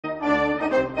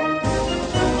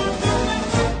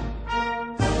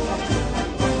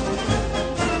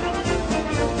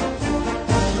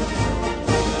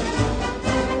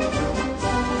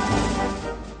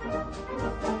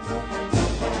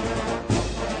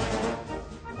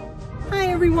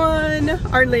everyone,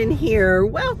 Arlynn here.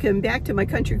 Welcome back to my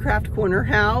Country Craft Corner.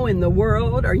 How in the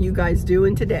world are you guys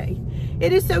doing today?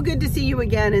 It is so good to see you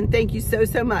again, and thank you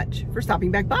so much for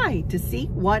stopping back by to see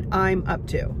what I'm up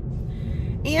to.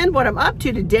 And what I'm up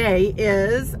to today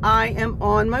is I am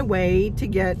on my way to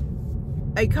get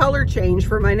a color change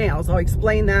for my nails. I'll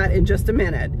explain that in just a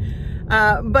minute.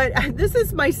 But this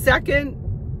is my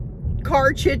second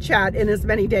car chit chat in as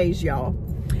many days, y'all.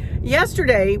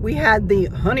 Yesterday, we had the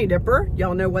honey dipper.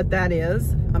 Y'all know what that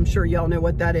is. I'm sure y'all know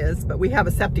what that is, but we have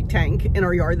a septic tank in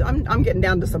our yard. I'm getting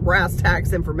down to some brass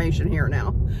tacks information here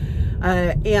now.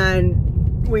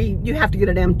 And you have to get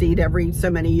it emptied every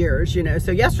so many years, you know.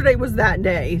 So yesterday was that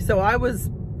day. So I was,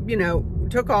 you know,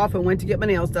 took off and went to get my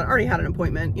nails done. I already had an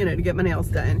appointment, you know, to get my nails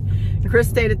done. And Chris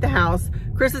stayed at the house.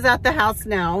 Chris is at the house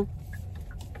now.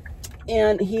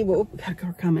 And he will, got a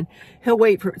car coming. He'll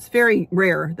wait for, it's very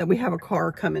rare that we have a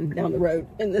car coming down the road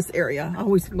in this area. I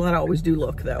always do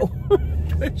look though,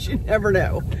 but you never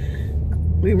know.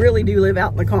 We really do live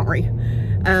out in the country.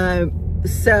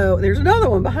 So there's another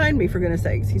one behind me, for goodness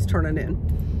sakes, he's turning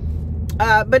in.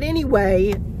 But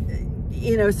anyway,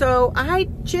 you know, so I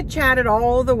chit-chatted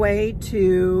all the way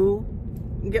to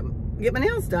get my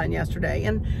nails done yesterday,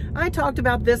 and I talked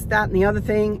about this, that, and the other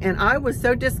thing, and I was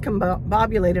so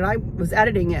discombobulated. I was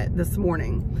editing it this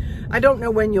morning. I don't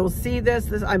know when you'll see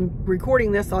this. I'm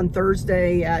recording this on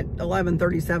Thursday at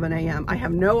 11:37 a.m. I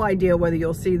have no idea whether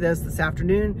you'll see this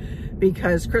afternoon,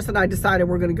 because Chris and I decided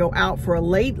we're going to go out for a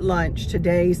late lunch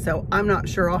today, so I'm not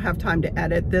sure I'll have time to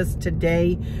edit this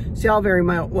today. So y'all very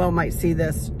well might see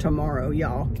this tomorrow,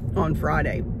 y'all, on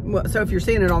Friday. Well, so if you're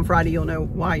seeing it on Friday, you'll know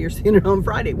why you're seeing it on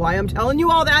Friday. Why I'm telling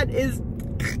you all that is,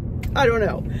 I don't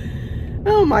know.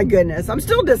 Oh my goodness, I'm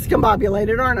still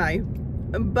discombobulated, aren't I?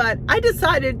 But I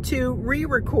decided to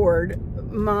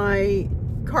re-record my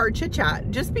car chit-chat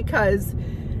just because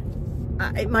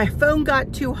my phone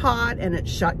got too hot and it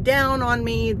shut down on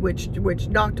me, which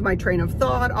knocked my train of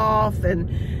thought off. And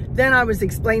then I was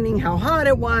explaining how hot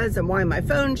it was and why my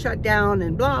phone shut down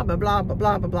and blah, blah, blah, blah,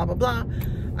 blah, blah, blah, blah.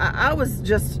 I was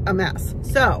just a mess.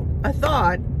 So I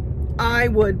thought I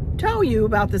would tell you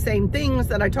about the same things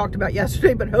that I talked about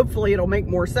yesterday, but hopefully it'll make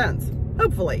more sense.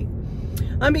 Hopefully.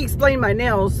 Let me explain my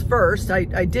nails first. I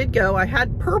did go, I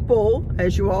had purple,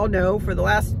 as you all know, for the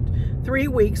last 3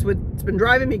 weeks. It's been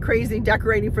driving me crazy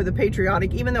decorating for the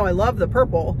Patriotic, even though I love the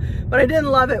purple, but I didn't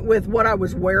love it with what I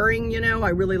was wearing, you know. I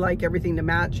really like everything to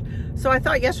match. So I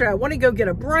thought yesterday, I want to go get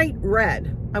a bright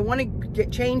red. I want to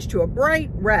get changed to a bright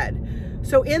red.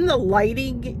 So in the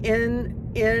lighting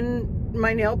in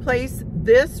my nail place,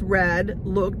 this red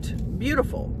looked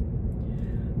beautiful.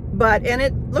 And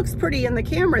it looks pretty in the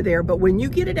camera there, but when you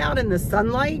get it out in the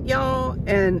sunlight, y'all,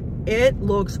 and it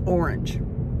looks orange.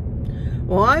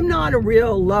 Well, I'm not a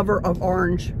real lover of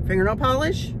orange fingernail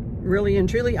polish, really and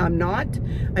truly, I'm not.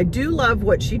 I do love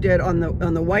what she did on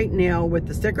the white nail with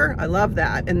the sticker. I love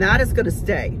that, and that is gonna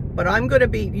stay. But I'm gonna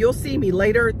be, you'll see me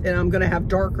later, and I'm gonna have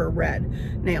darker red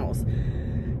nails.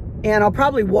 And I'll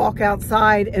probably walk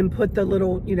outside and put the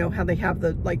little, you know, how they have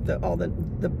the, like all the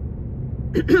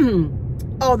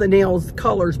all the nails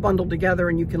colors bundled together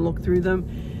and you can look through them.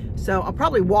 So I'll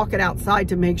probably walk it outside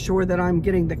to make sure that I'm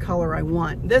getting the color I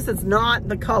want. This is not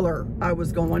the color I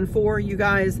was going for, you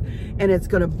guys, and it's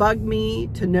gonna bug me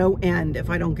to no end if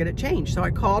I don't get it changed. So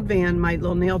I called Van, my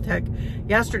little nail tech,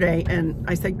 yesterday, and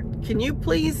I said, can you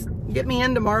please get me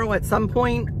in tomorrow at some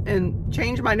point and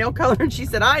change my nail color? And she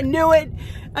said, I knew it.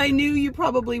 I knew you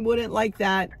probably wouldn't like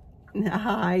that.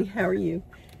 Hi, how are you?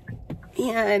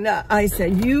 And I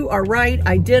said, you are right,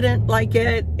 I didn't like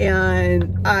it,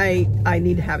 and I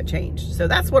need to have it changed. So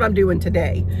that's what I'm doing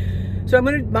today. So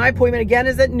my appointment again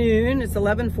is at noon. It's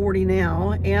 11:40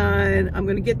 now, and I'm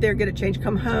gonna get there, get it changed,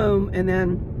 come home, and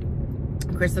then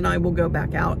Chris and I will go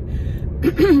back out,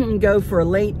 go for a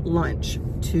late lunch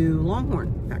to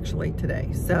Longhorn, actually, today.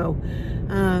 So,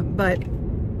 but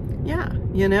yeah,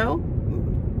 you know,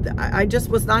 I just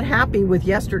was not happy with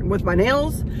my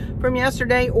nails from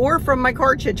yesterday or from my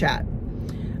car chit chat.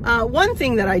 One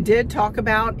thing that I did talk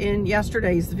about in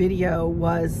yesterday's video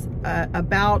was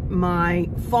about my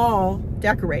fall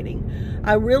decorating.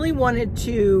 I really wanted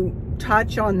to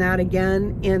touch on that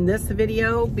again in this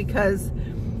video because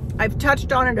I've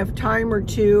touched on it a time or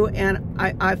two, and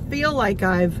I feel like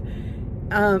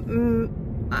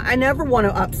I never want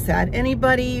to upset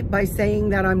anybody by saying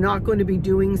that I'm not going to be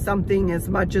doing something as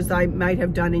much as I might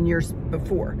have done in years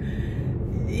before,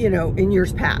 you know, in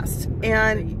years past.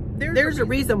 And there's a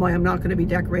reason why I'm not going to be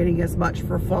decorating as much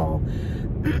for fall,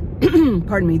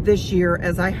 pardon me, this year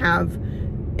as I have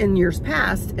in years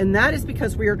past. And that is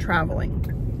because we are traveling.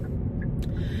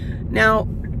 Now,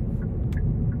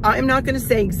 I'm not going to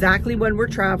say exactly when we're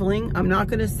traveling. I'm not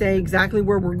going to say exactly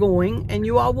where we're going, and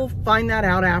you all will find that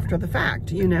out after the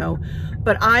fact, you know.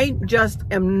 But I just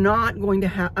am not going to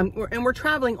have, and we're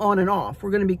traveling on and off. We're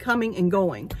going to be coming and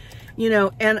going, you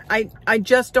know, and I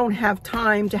just don't have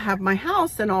time to have my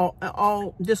house in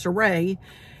all disarray,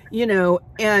 you know,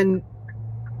 and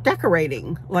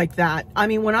decorating like that. I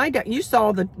mean, when you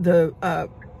saw the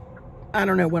I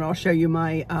don't know when I'll show you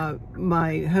my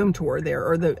my home tour there,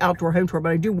 or the outdoor home tour,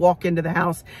 but I do walk into the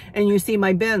house and you see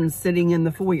my bins sitting in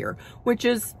the foyer, which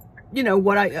is, you know,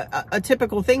 what a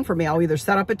typical thing for me. I'll either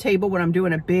set up a table when I'm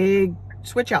doing a big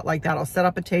switch out like that. I'll set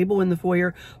up a table in the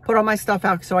foyer, put all my stuff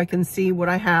out so I can see what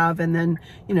I have, and then,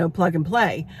 you know, plug and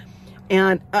play.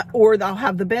 And, or I'll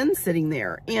have the bin sitting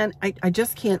there. And I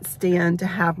just can't stand to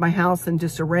have my house in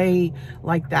disarray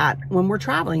like that when we're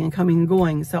traveling and coming and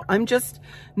going. So I'm just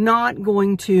not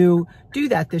going to do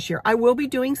that this year. I will be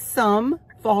doing some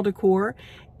fall decor,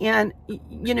 and,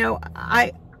 you know,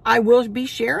 I will be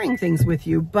sharing things with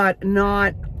you, but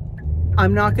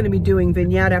I'm not going to be doing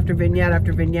vignette after vignette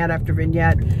after vignette after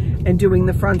vignette and doing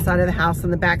the front side of the house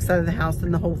and the back side of the house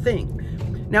and the whole thing.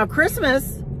 Now,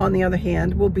 Christmas, on the other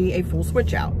hand, will be a full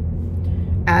switch out,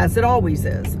 as it always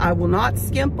is. I will not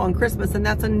skimp on Christmas, and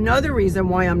that's another reason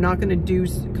why I'm not going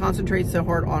to concentrate so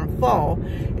hard on fall,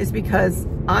 is because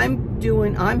I'm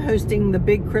hosting the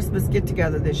big Christmas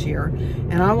get-together this year,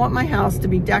 and I want my house to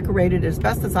be decorated as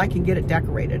best as I can get it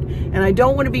decorated, and I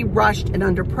don't want to be rushed and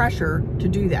under pressure to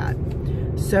do that.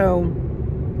 So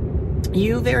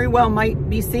you very well might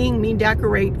be seeing me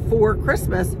decorate for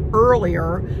Christmas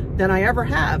earlier than I ever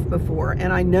have before.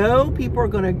 And I know people are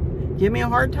going to give me a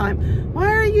hard time. Why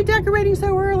are you decorating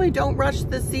so early? Don't rush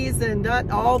the season.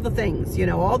 All the things, you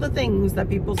know, all the things that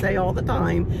people say all the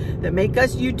time that make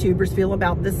us YouTubers feel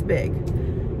about this big,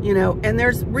 you know. And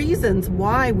there's reasons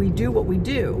why we do what we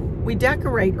do. We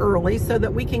decorate early so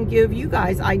that we can give you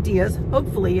guys ideas.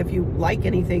 Hopefully, if you like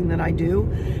anything that I do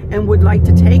and would like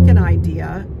to take an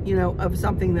idea, you know, of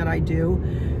something that I do,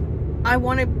 I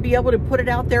want to be able to put it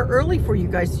out there early for you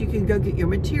guys, so you can go get your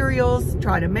materials,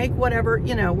 try to make whatever,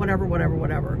 you know,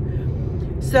 whatever.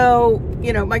 So,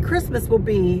 you know, my Christmas will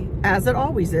be, as it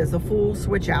always is, a full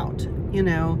switch out, you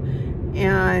know,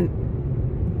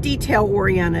 and detail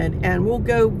oriented, and we'll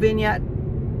go vignette,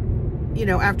 you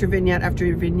know, after vignette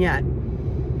after vignette.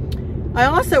 I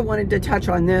also wanted to touch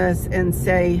on this and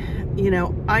say, you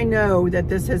know, I know that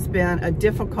this has been a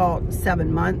difficult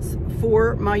 7 months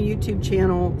for my YouTube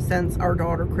channel since our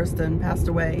daughter Kristen passed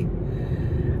away.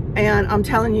 And I'm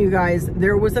telling you guys,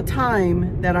 there was a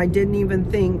time that I didn't even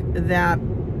think that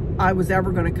I was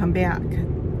ever going to come back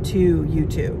to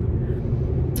YouTube.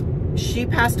 She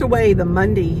passed away the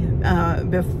Monday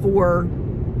before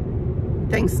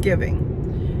Thanksgiving.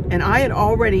 And I had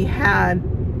already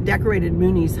had decorated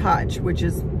Mooney's hutch, which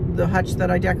is the hutch that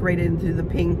I decorated into the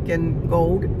pink and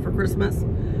gold for Christmas.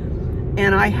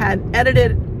 And I had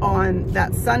edited on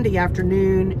that Sunday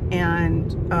afternoon,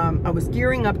 and I was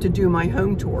gearing up to do my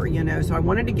home tour, you know, so I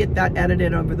wanted to get that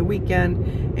edited over the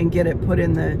weekend and get it put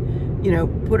in the, you know,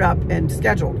 put up and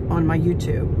scheduled on my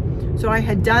YouTube. So I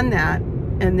had done that,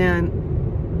 and then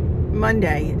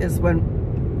Monday is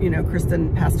when, you know,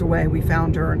 Kristen passed away. We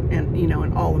found her, and you know,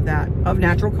 and all of that, of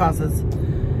natural causes.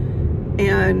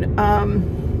 And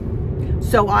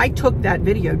so I took that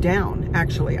video down.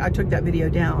 Actually, I took that video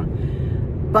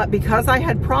down, but because I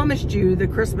had promised you the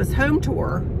Christmas home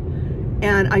tour,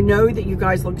 and I know that you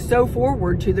guys look so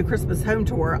forward to the Christmas home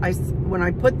tour, when I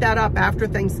put that up after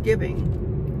Thanksgiving,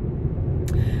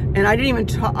 and I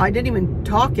didn't even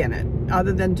talk in it,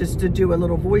 other than just to do a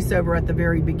little voiceover at the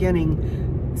very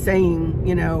beginning, saying,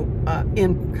 you know,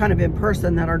 in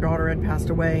person, that our daughter had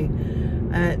passed away.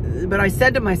 But I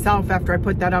said to myself after I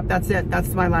put that up, that's it.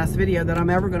 That's my last video that I'm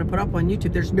ever going to put up on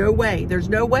YouTube. There's no way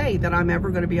that I'm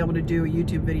ever going to be able to do a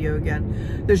YouTube video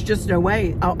again. There's just no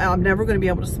way. I'm never going to be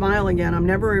able to smile again. I'm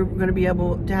never going to be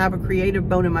able to have a creative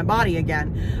bone in my body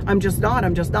again. I'm just not.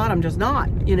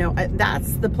 You know,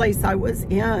 that's the place I was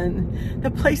in.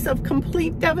 The place of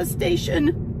complete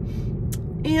devastation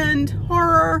and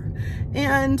horror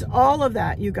and all of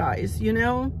that, you guys, you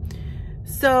know.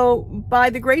 So by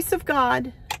the grace of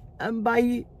God,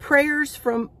 by prayers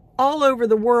from all over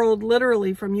the world,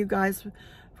 literally from you guys,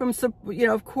 from, you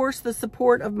know, of course, the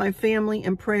support of my family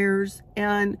and prayers,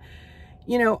 and,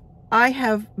 you know, I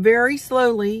have very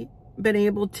slowly been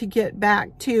able to get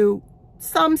back to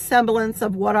some semblance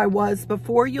of what I was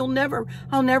before. I'll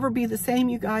never be the same,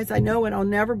 you guys. I know it. I'll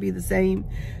never be the same.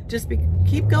 Just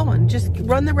keep going. Just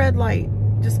run the red light.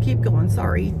 Just keep going.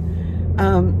 Sorry.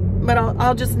 but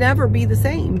I'll just never be the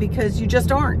same, because you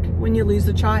just aren't when you lose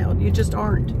a child. You just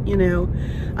aren't, you know.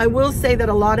 I will say that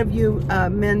a lot of you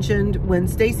mentioned when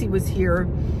Stacy was here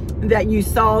that you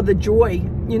saw the joy,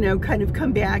 you know, kind of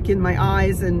come back in my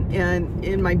eyes and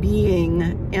in my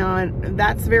being, and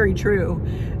that's very true.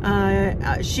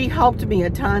 She helped me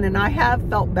a ton, and I have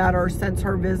felt better since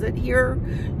her visit here,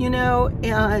 you know,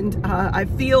 and I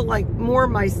feel like more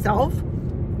myself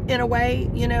in a way,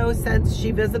 you know, since she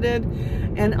visited.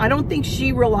 And I don't think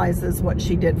she realizes what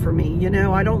she did for me, you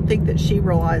know. I don't think that she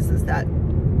realizes that.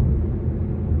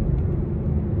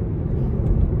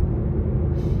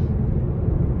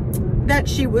 That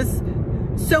she was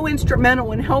so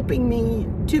instrumental in helping me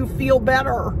to feel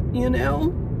better, you know.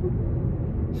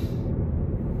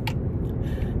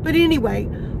 But anyway,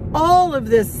 all of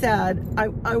this said,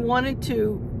 I wanted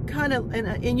to kind of,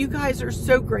 and you guys are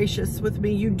so gracious with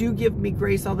me. You do give me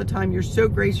grace all the time. You're so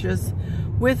gracious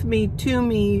with me, to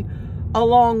me,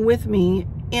 along with me.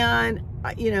 And,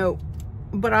 you know,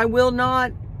 but I will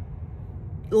not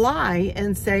lie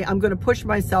and say I'm going to push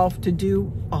myself to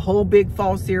do a whole big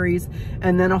fall series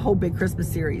and then a whole big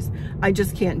Christmas series. I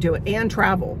just can't do it. And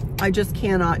travel. I just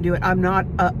cannot do it. I'm not,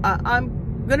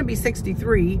 I'm going to be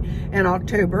 63 in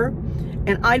October,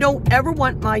 and I don't ever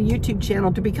want my YouTube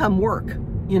channel to become work.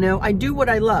 You know, I do what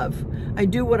I love. I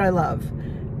do what I love.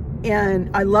 And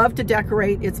I love to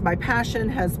decorate. It's my passion,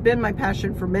 has been my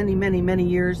passion for many, many, many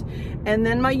years. And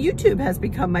then my YouTube has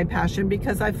become my passion,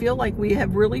 because I feel like we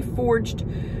have really forged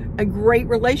a great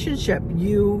relationship,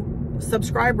 you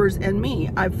subscribers and me.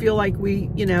 I feel like we,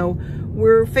 you know,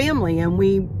 we're family, and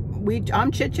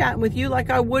I'm chit-chatting with you like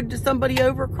I would to somebody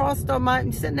over across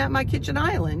on sitting at my kitchen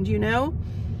island, you know?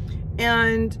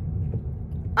 And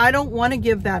I don't want to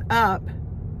give that up.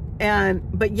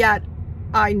 But yet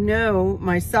I know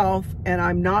myself, and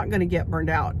I'm not going to get burned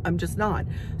out. I'm just not.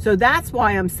 So that's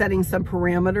why I'm setting some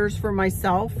parameters for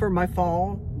myself for my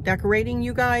fall decorating,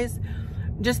 you guys.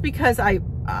 Just because I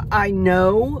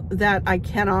know that I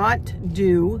cannot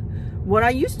do what I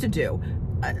used to do.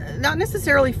 Not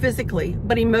necessarily physically,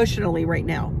 but emotionally right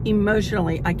now.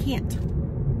 Emotionally, I can't.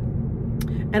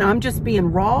 And I'm just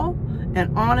being raw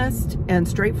and honest and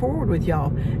straightforward with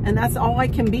y'all. And that's all I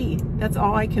can be. That's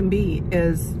all I can be,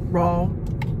 is raw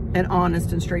and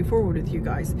honest and straightforward with you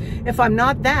guys. If I'm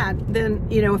not that, then,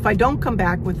 you know, if I don't come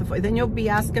back with then you'll be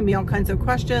asking me all kinds of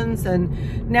questions,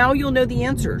 and now you'll know the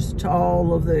answers to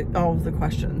all of the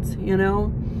questions, you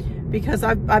know, because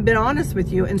I've been honest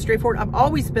with you and straightforward. I've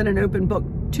always been an open book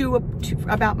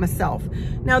about myself.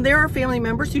 Now, there are family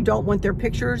members who don't want their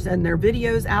pictures and their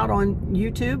videos out on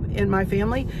YouTube in my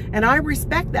family, and I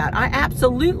respect that. I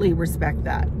absolutely respect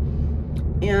that.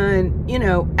 And, you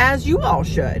know, as you all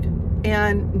should.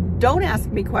 And don't ask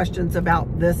me questions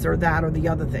about this or that or the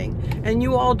other thing. And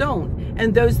you all don't.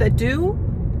 And those that do,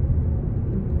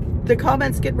 the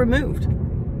comments get removed.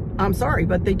 I'm sorry,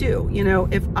 but they do. You know,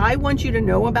 if I want you to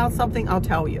know about something, I'll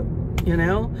tell you, you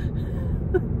know?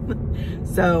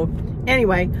 So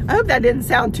anyway, I hope that didn't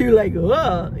sound too like,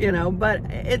 you know, but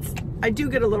I do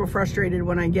get a little frustrated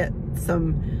when I get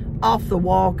some off the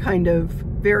wall kind of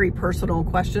very personal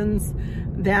questions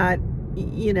that,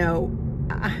 you know,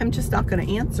 I'm just not going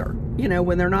to answer, you know,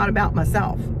 when they're not about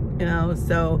myself, you know.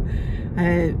 So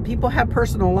people have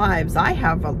personal lives. I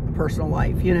have a personal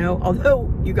life, you know,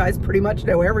 although you guys pretty much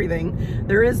know everything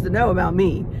there is to know about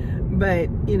me, but,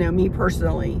 you know, me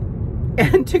personally.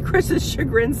 And to Chris's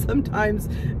chagrin sometimes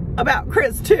about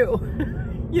Chris too,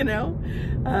 you know,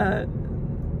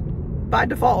 by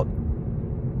default,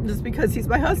 just because he's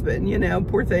my husband, you know,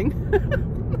 poor thing.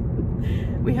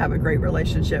 We have a great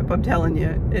relationship, I'm telling you.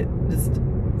 It just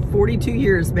 42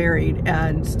 years married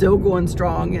and still going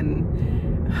strong, and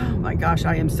oh my gosh,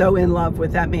 I am so in love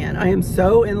with that man. I am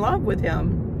so in love with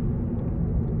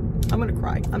him. I'm gonna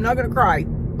cry. I'm not gonna cry.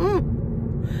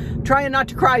 Trying not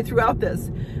to cry throughout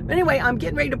this. But anyway, I'm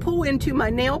getting ready to pull into my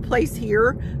nail place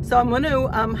here. So I'm going to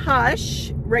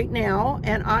hush right now,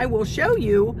 and I will show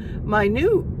you my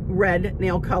new red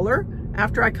nail color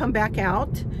after I come back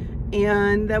out.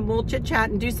 And then we'll chit chat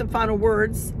and do some final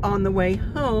words on the way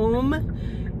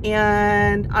home.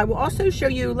 And I will also show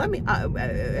you,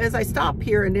 as I stop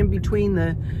here and in between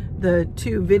the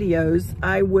two videos,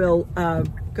 I will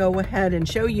go ahead and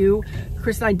show you.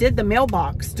 Chris and I did the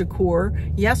mailbox decor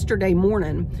yesterday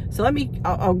morning. So I'll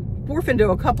morph into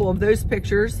a couple of those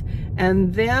pictures,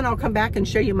 and then I'll come back and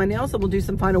show you my nails, and we'll do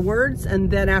some final words. And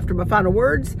then after my final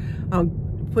words, I'll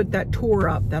put that tour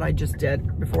up that I just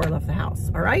did before I left the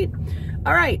house. All right.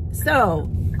 All right.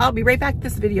 So I'll be right back.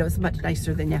 This video is much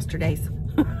nicer than yesterday's.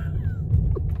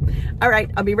 All right.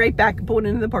 I'll be right back, pulling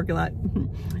into the parking lot.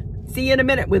 See you in a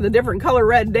minute with a different color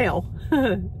red nail.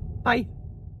 Bye.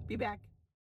 Be back.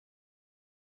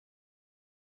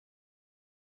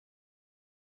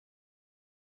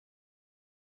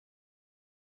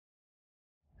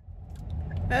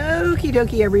 Okie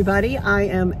dokie, everybody. I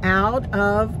am out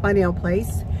of my nail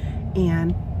place,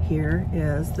 and here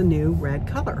is the new red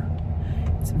color.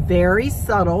 It's very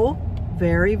subtle,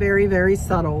 very, very, very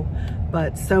subtle,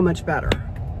 but so much better.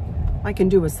 I can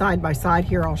do a side by side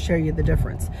here. I'll show you the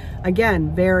difference.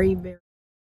 Again, very, very.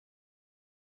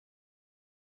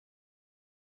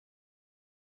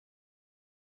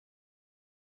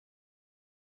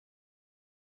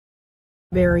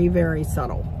 Very, very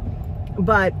subtle.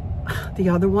 But the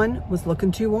other one was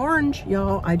looking too orange,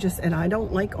 y'all. And I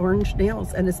don't like orange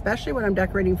nails, and especially when I'm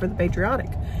decorating for the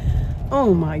Patriotic.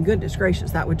 Oh my goodness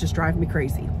gracious, that would just drive me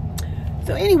crazy.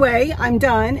 So anyway, I'm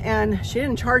done, and she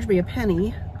didn't charge me a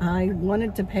penny. I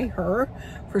wanted to pay her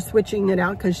for switching it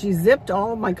out because she zipped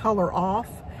all of my color off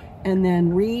and then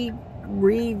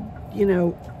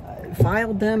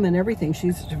filed them and everything.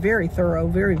 She's very thorough,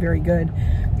 very, very good.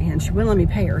 And she wouldn't let me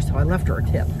pay her, so I left her a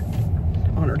tip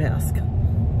on her desk.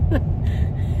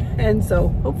 And so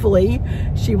hopefully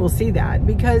she will see that,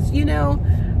 because, you know,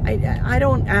 I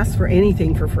don't ask for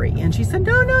anything for free. And she said,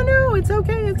 no, it's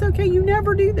okay. It's okay. You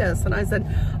never do this. And I said,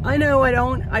 I know I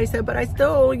don't. I said, but I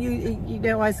still,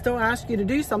 I still ask you to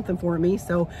do something for me.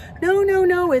 So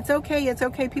no, it's okay. It's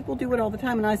okay. People do it all the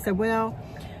time. And I said, well,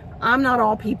 I'm not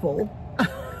all people.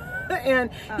 And,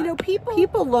 you know,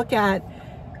 people look at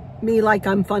me like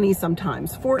I'm funny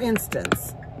sometimes. For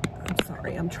instance,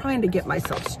 I'm trying to get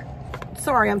myself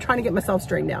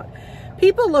straightened out.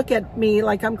 People look at me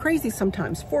like I'm crazy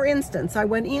sometimes. For instance, I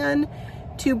went in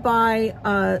to buy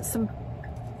a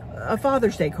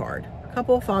Father's Day card, a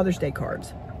couple of Father's Day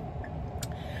cards.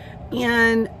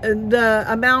 And the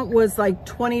amount was like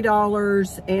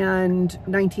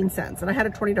 $20.19. And I had a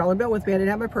 $20 bill with me. I didn't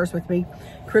have my purse with me.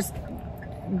 Chris,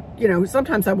 you know,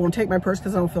 sometimes I won't take my purse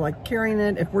because I don't feel like carrying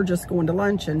it if we're just going to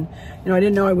lunch, and, you know, I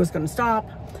didn't know I was going to stop.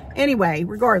 Anyway,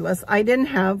 regardless, I didn't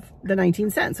have the 19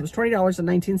 cents. It was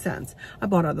 $20.19. I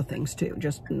bought other things too,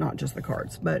 not just the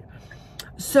cards. But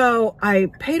so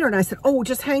I paid her, and I said, oh,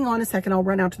 just hang on a second. I'll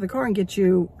run out to the car and get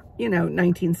you,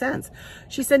 19 cents.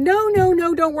 She said, no,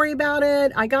 don't worry about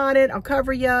it. I got it. I'll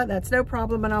cover you. That's no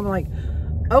problem. And I'm like,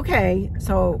 okay.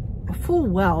 So full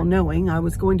well knowing I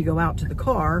was going to go out to the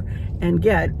car and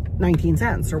get 19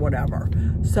 cents or whatever.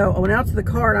 So I went out to the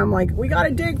car, and I'm like, we got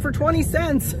to dig for 20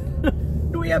 cents.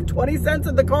 Do we have 20 cents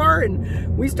in the car?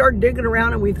 And we started digging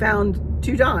around, and we found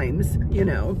 2 dimes,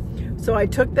 So I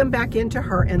took them back into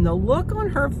her, and the look on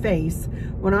her face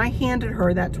when I handed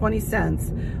her that 20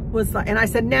 cents was like, and I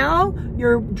said, now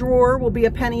your drawer will be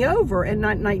a penny over and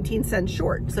not 19 cents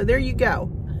short. So there you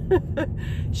go.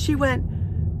 She went,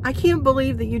 I can't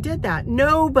believe that you did that.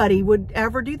 Nobody would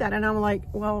ever do that. And I'm like,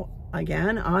 well,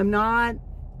 again, I'm not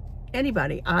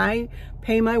anybody. I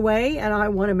pay my way, and I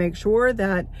want to make sure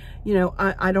that,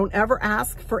 I don't ever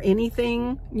ask for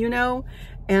anything,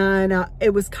 and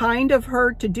it was kind of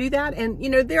her to do that. And,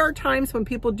 there are times when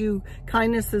people do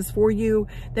kindnesses for you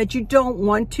that you don't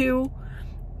want to,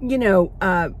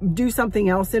 do something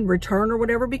else in return or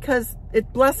whatever, because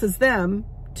it blesses them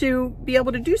to be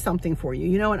able to do something for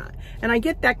you, and I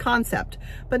get that concept,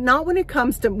 but not when it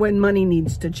comes to when money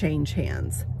needs to change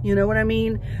hands. You know what I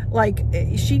mean? Like,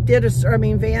 she did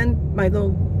Van, my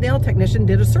little nail technician,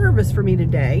 did a service for me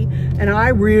today, and I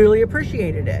really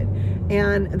appreciated it.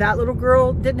 And that little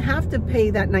girl didn't have to pay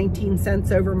that 19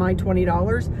 cents over my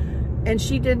 $20, and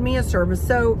she did me a service.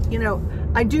 So,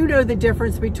 I do know the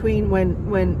difference between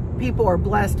when people are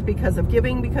blessed because of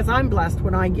giving, because I'm blessed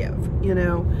when I give,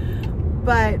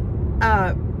 But,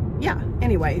 yeah,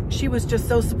 anyway, she was just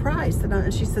so surprised.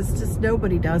 And she says, just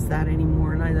nobody does that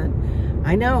anymore. And I said,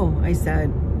 I know. I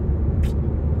said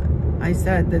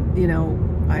that,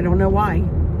 I don't know why.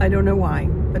 I don't know why.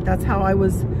 But that's how I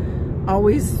was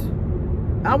always,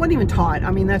 I wasn't even taught.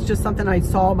 I mean, that's just something I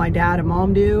saw my dad and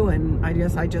mom do. And I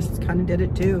guess I just kind of did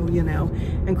it too,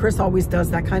 And Chris always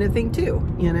does that kind of thing too,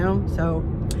 So,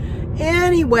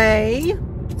 anyway,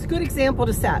 it's a good example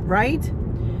to set, right?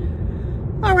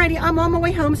 Alrighty, I'm on my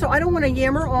way home, so I don't want to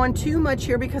yammer on too much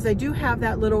here, because I do have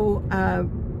that little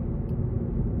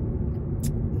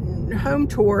home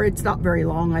tour. It's not very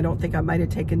long. I don't think I might have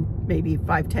taken maybe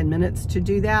 5-10 minutes to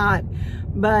do that.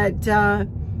 But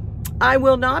I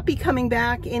will not be coming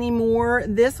back anymore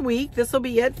this week. This will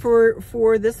be it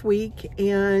for this week.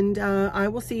 And I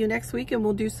will see you next week, and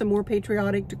we'll do some more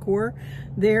patriotic decor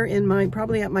there in my,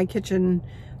 probably at my kitchen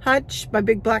hutch, my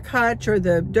big black hutch, or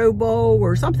the dough bowl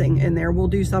or something in there. We'll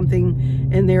do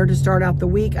something in there to start out the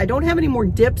week. I don't have any more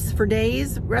dips for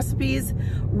days, recipes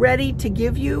ready to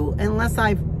give you unless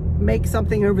I make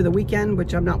something over the weekend,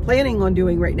 which I'm not planning on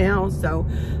doing right now. So,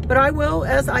 but I will,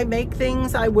 as I make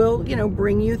things, I will, you know,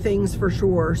 bring you things for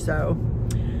sure. So,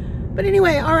 but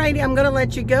anyway, all right, I'm gonna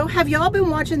let you go. Have y'all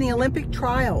been watching the Olympic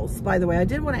trials? By the way, I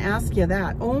did want to ask you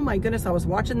that. Oh my goodness, I was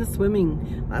watching the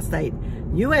swimming last night.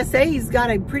 USA's got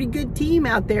a pretty good team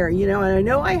out there, you know, and I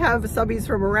know I have subbies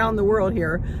from around the world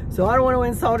here, so I don't want to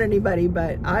insult anybody,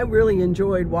 but I really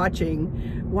enjoyed watching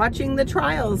the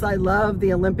trials. I love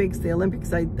the Olympics. The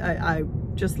Olympics, I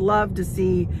just love to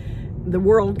see the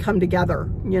world come together,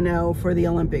 you know, for the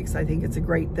Olympics. I think it's a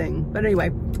great thing. But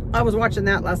anyway, I was watching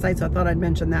that last night, so I thought I'd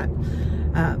mention that.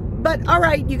 But all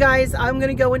right, you guys, I'm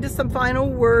going to go into some final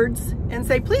words and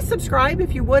say, please subscribe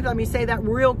if you would. Let me say that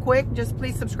real quick. Just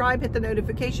please subscribe, hit the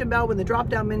notification bell when the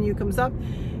drop-down menu comes up.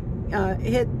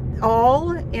 Hit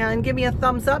all and give me a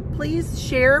thumbs up, please.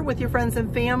 Share with your friends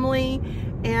and family.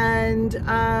 And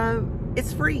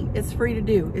it's free. It's free to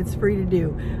do. It's free to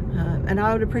do. And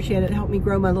I would appreciate it. Help me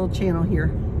grow my little channel here.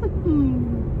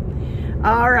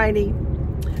 Alrighty.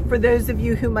 For those of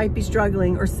you who might be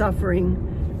struggling or suffering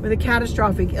with a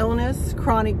catastrophic illness,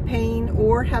 chronic pain,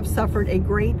 or have suffered a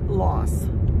great loss,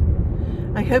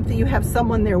 I hope that you have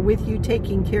someone there with you,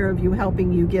 taking care of you,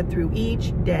 helping you get through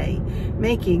each day,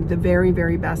 making the very,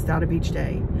 very best out of each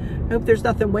day. Hope there's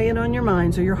nothing weighing on your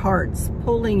minds or your hearts,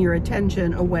 pulling your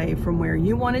attention away from where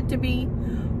you want it to be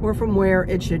or from where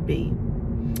it should be.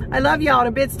 I love y'all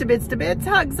to bits, to bits, to bits.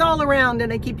 Hugs all around,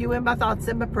 and I keep you in my thoughts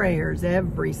and my prayers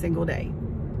every single day.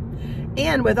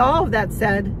 And with all of that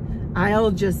said,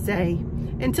 I'll just say,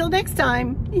 until next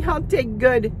time, y'all take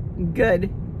good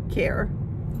care.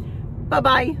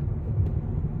 Bye-bye.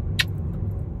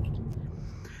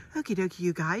 Okie dokie,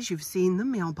 you guys, you've seen the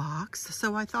mailbox,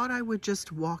 so I thought I would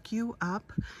just walk you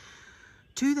up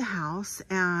to the house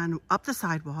and up the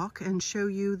sidewalk and show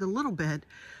you the little bit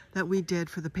that we did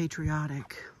for the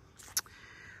patriotic.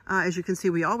 As you can see,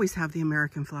 we always have the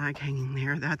American flag hanging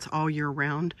there. That's all year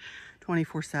round,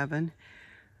 24/7.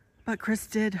 But Chris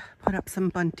did put up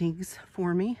some buntings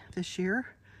for me this year,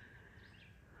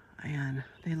 and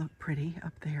they look pretty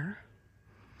up there.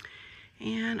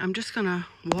 And I'm just gonna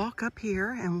walk up here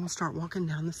and we'll start walking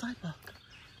down the sidewalk.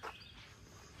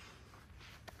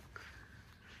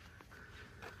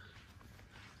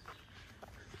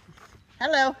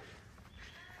 Hello.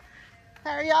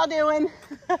 How are y'all doing?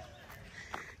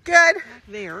 Good. Back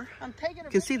there. You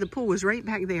can see the pool was right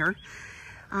back there.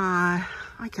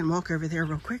 I can walk over there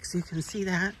real quick so you can see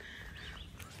that.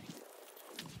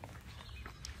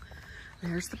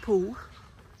 There's the pool.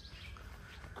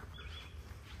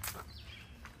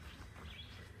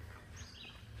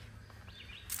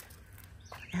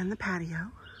 And the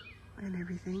patio and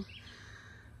everything.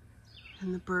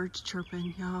 And the birds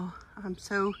chirping, y'all. I'm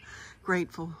so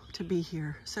grateful to be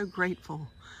here. So grateful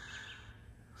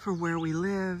for where we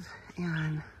live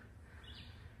and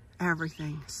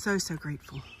everything. So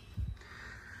grateful.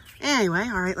 Anyway,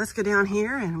 all right, let's go down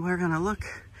here and we're gonna look.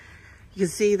 You can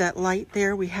see that light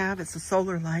there we have. It's a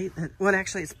solar light that, well,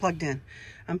 actually it's plugged in.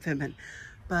 I'm fibbing.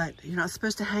 But you're not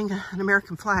supposed to hang an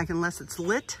American flag unless it's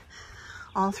lit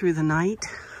all through the night.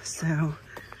 So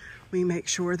we make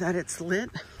sure that it's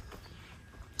lit.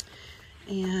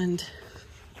 And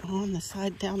on the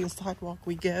side, down the sidewalk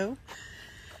we go.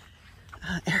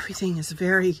 Everything is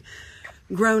very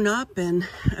grown up, and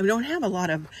we don't have a lot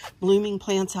of blooming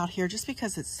plants out here just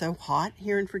because it's so hot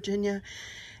here in Virginia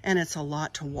and it's a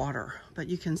lot to water. But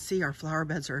you can see our flower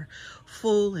beds are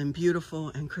full and beautiful,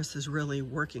 and Chris is really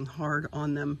working hard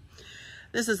on them.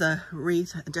 This is a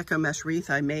wreath, a deco mesh wreath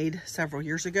I made several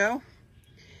years ago,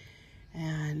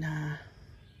 and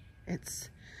it's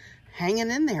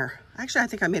hanging in there. Actually, I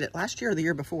think I made it last year or the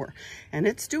year before, and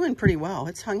it's doing pretty well.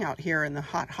 It's hung out here in the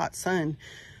hot sun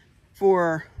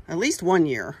for at least 1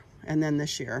 year, and then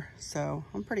this year. So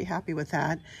I'm pretty happy with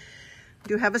that. I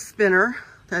do have a spinner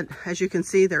that, as you can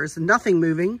see, there's nothing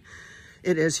moving.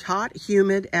 It is hot,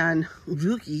 humid, and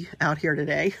wooky out here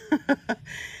today.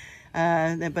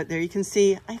 But there you can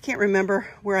see, I can't remember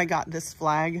where I got this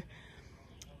flag.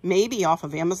 Maybe off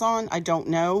of Amazon. I don't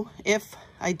know. If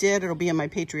I did, it'll be in my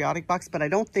patriotic box, but I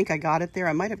don't think I got it there.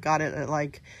 I might have got it at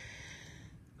like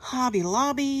Hobby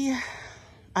Lobby.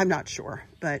 I'm not sure.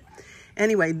 But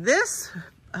anyway, this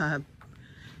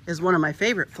is one of my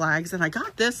favorite flags, and I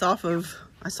got this off of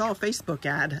I saw a Facebook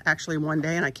ad actually one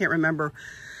day, and I can't remember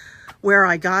where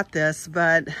I got this,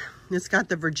 but it's got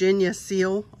the Virginia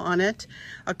seal on it.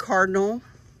 A cardinal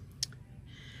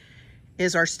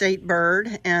is our state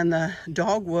bird, and the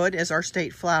dogwood is our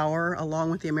state flower, along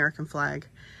with the American flag.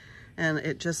 And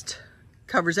it just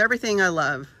covers everything I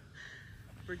love.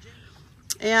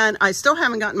 And I still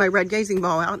haven't gotten my red gazing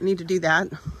ball out. I need to do that.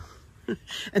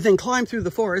 And then climb through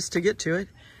the forest to get to it.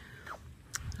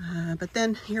 But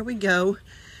then here we go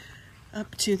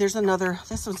up to, there's another,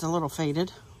 this one's a little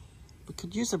faded. We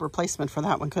could use a replacement for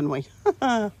that one, couldn't we?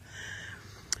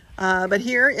 But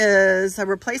here is a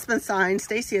replacement sign.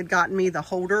 Stacy had gotten me the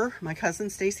holder. My cousin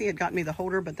Stacy had gotten me the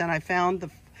holder, but then I found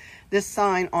this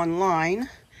sign online.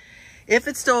 If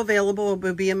it's still available, it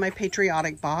will be in my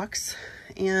Patriotic box.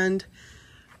 And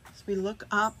as we look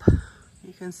up,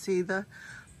 you can see the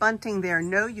bunting there.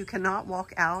 No, you cannot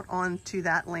walk out onto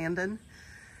that landing.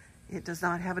 It does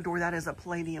not have a door. That is a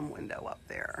palladium window up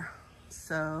there.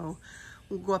 So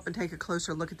we'll go up and take a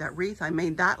closer look at that wreath. I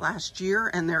made that last year,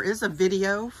 and there is a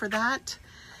video for that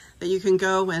you can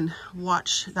go and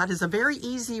watch. That is a very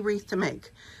easy wreath to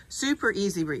make. Super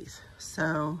easy wreath.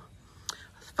 So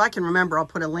if I can remember, I'll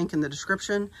put a link in the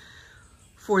description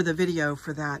for the video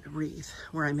for that wreath,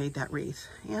 where I made that wreath.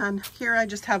 And here I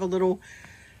just have a little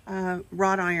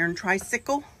wrought iron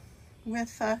tricycle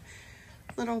with a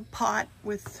little pot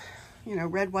with, you know,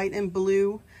 red, white, and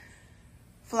blue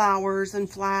flowers and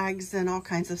flags and all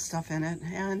kinds of stuff in it.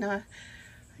 And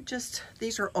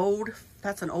these are old.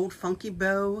 That's an old funky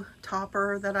bow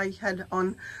topper that I had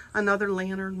on another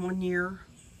lantern one year.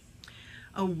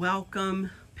 A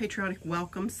welcome, patriotic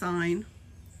welcome sign.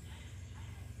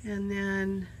 And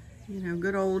then, you know,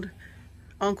 good old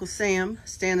Uncle Sam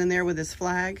standing there with his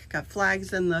flag. Got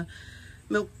flags in the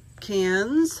milk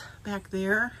cans back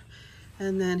there.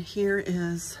 And then here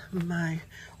is my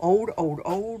old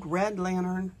red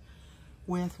lantern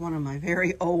with one of my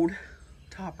very old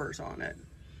toppers on it.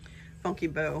 Funky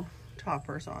bow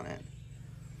toppers on it.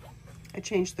 I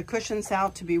changed the cushions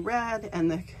out to be red, and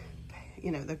the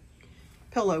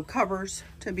pillow covers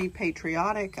to be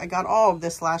patriotic. I got all of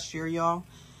this last year, y'all.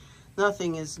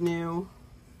 Nothing is new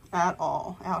at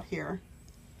all out here.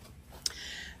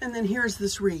 And then here's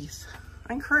this wreath.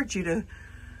 I encourage you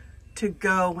to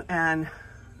go and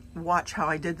watch how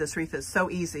I did this wreath. It's so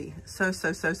easy.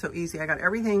 So easy. I got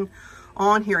everything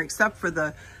on here except for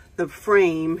the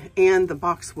frame and the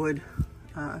boxwood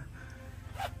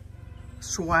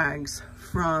swags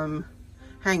from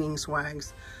hanging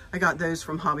swags. I got those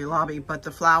from Hobby Lobby, but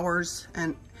the flowers,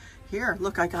 and here,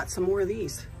 look, I got some more of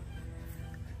these.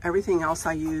 Everything else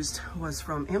I used was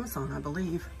from Amazon, I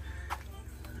believe.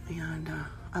 And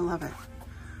I love it.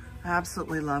 I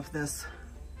absolutely love this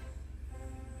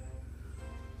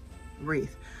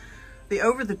wreath. The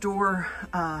over-the-door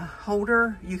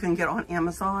holder you can get on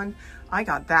Amazon. I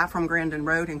got that from Grandin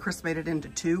Road, and Chris made it into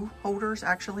 2 holders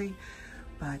actually.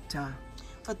 But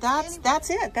that's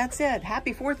it.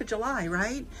 Happy 4th of July,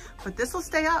 right? But this will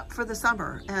stay up for the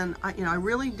summer, and I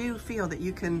really do feel that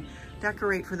you can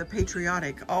decorate for the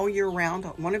patriotic all year round.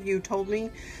 One of you told me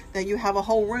that you have a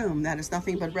whole room that is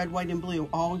nothing but red, white, and blue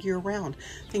all year round.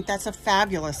 I think that's a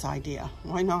fabulous idea.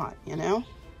 Why not, you know?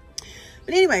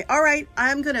 But anyway, all right,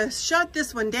 I'm gonna shut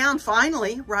this one down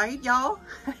finally, right, y'all?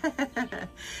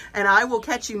 And I will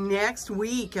catch you next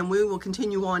week, and we will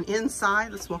continue on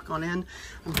inside. Let's walk on in.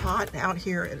 I'm hot out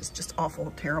here. It is just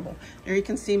awful, terrible. There you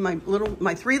can see my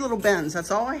 3 little bins.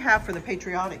 That's all I have for the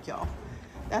patriotic, y'all.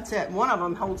 That's it. One of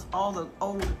them holds all the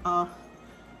old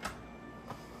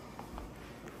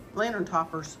lantern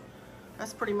toppers.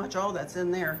 That's pretty much all that's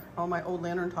in there. All my old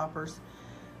lantern toppers.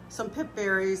 Some pip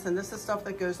berries, and this is stuff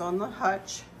that goes on the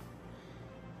hutch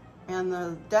and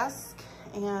the desk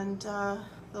and the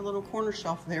little corner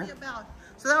shelf there.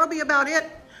 So that'll be about it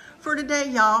for today,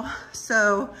 y'all.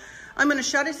 So I'm gonna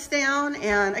shut it down,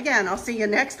 and again, I'll see you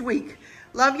next week.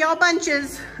 Love y'all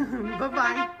bunches.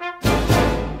 Bye-bye.